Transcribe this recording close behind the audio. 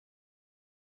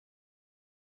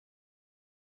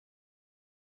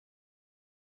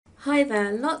Hi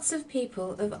there, lots of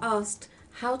people have asked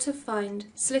how to find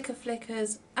Slickr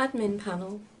Flickr's admin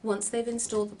panel once they've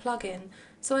installed the plugin,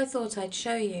 so I thought I'd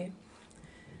show you.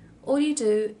 All you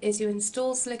do is you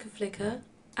install Slickr Flickr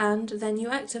and then you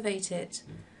activate it.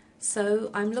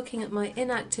 So I'm looking at my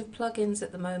inactive plugins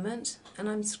at the moment and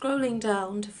I'm scrolling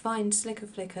down to find Slickr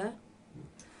Flickr.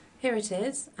 Here it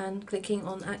is, and clicking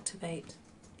on Activate.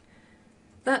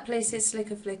 That places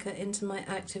Slickr Flickr into my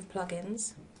active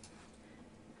plugins,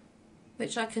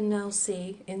 which I can now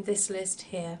see in this list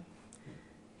here.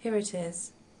 Here it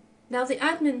is. Now the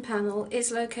admin panel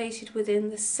is located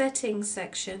within the settings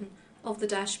section of the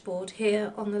dashboard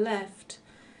here on the left.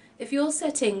 If your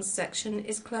settings section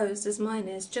is closed as mine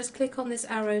is, just click on this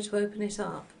arrow to open it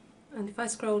up, and if I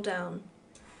scroll down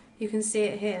you can see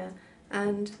it here,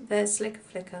 and there's Slickr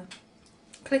Flickr.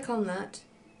 Click on that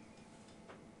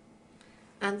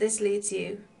and this leads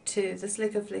you to the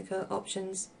Slickr Flickr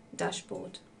options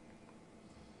dashboard.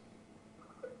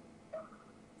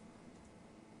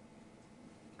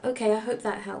 Okay, I hope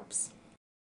that helps.